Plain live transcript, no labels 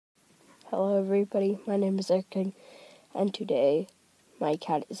Hello everybody, my name is Eric King, and today my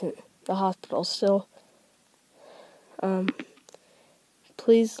cat is in the hospital still.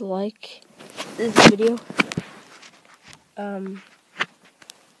 Please like this video.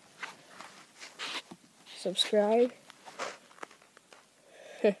 Subscribe.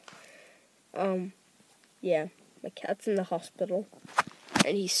 Yeah, my cat's in the hospital,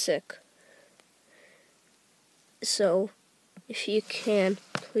 and he's sick. So, if you can,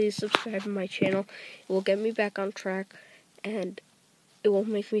 please subscribe to my channel. It will get me back on track, and it will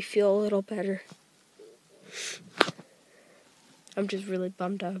make me feel a little better. I'm just really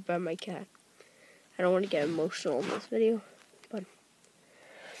bummed out about my cat. I don't want to get emotional in this video, but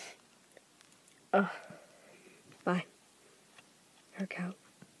bye. Work out.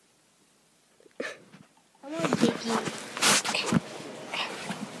 Come on, Jakey.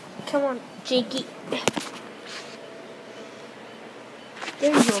 Come on, Jakey.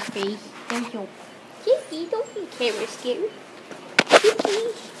 There's your face. There's your... Jakey, don't be camera scared.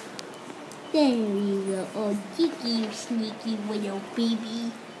 Jakey. There you go. Oh, Jakey, you sneaky little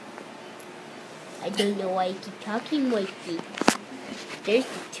baby. I don't know why you keep talking like this. There's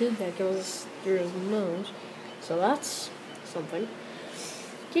the tube that goes through his nose. So that's something.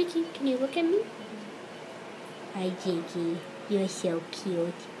 Jakey, can you look at me? Hi, Jakey. You're so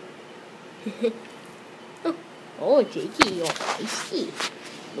cute. Oh, Jakey, you're feisty.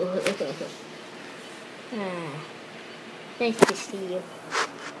 Nice to see you.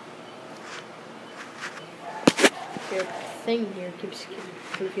 Your thing here keeps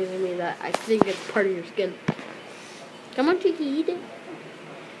confusing me that I think it's part of your skin. Come on, Jakey, eat it.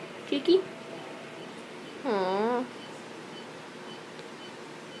 Jakey? Aww.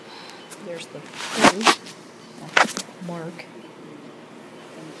 There's the thing. That's Mark.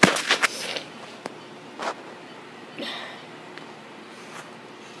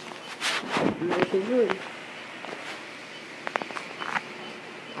 And there's his room.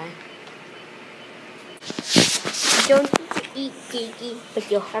 Hi. You don't need to eat, Jakey,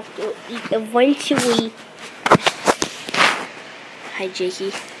 but you'll have to eat eventually. Hi,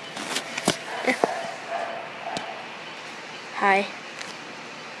 Jakey. Hi.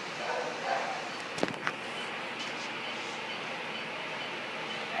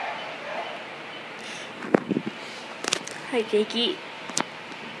 Hi, Jakey.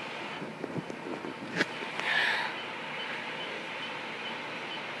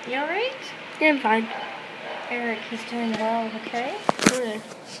 You alright? Yeah, I'm fine. Eric, he's doing well, okay? Okay.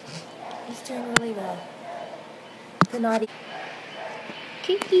 He's doing really well. The naughty.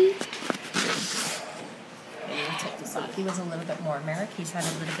 Jakey. Maybe we'll take this off. He was a little bit more Merrick. He's had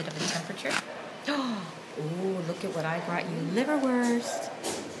a little bit of a temperature. Oh, look at what I brought you. Liverwurst.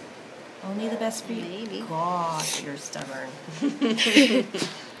 Only the best for you. Maybe. Gosh, you're stubborn.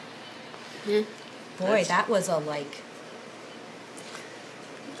 Yeah. Boy, that was a like...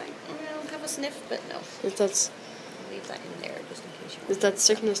 I'll have a sniff, but no. If that's... I'll leave that in there just in case you... If that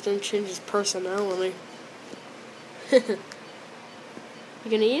sickness don't change his personality. You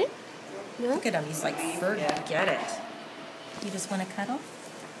gonna eat it? No? Look at him. He's like, forget it. You just want to cuddle?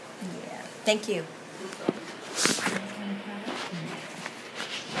 Yeah. Thank you.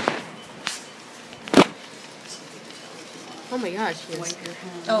 Oh my gosh, yes.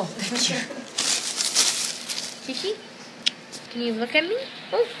 Oh, thank you. Jakey? Can you look at me?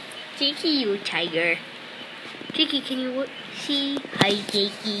 Oh, Jakey, you tiger. Jakey, can you see? Hi,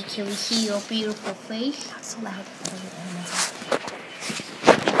 Jakey. Can we see your beautiful face? Not so loud.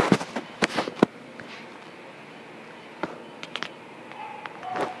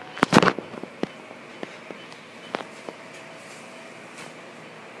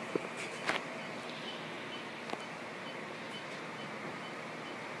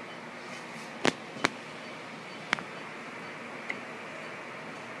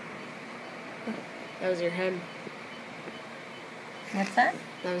 That was your head. What's that?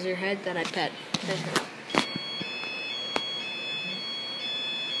 That was your head that I pet.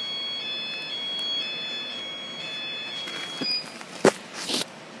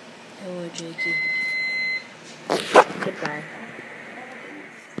 Hello, Jakey. Goodbye.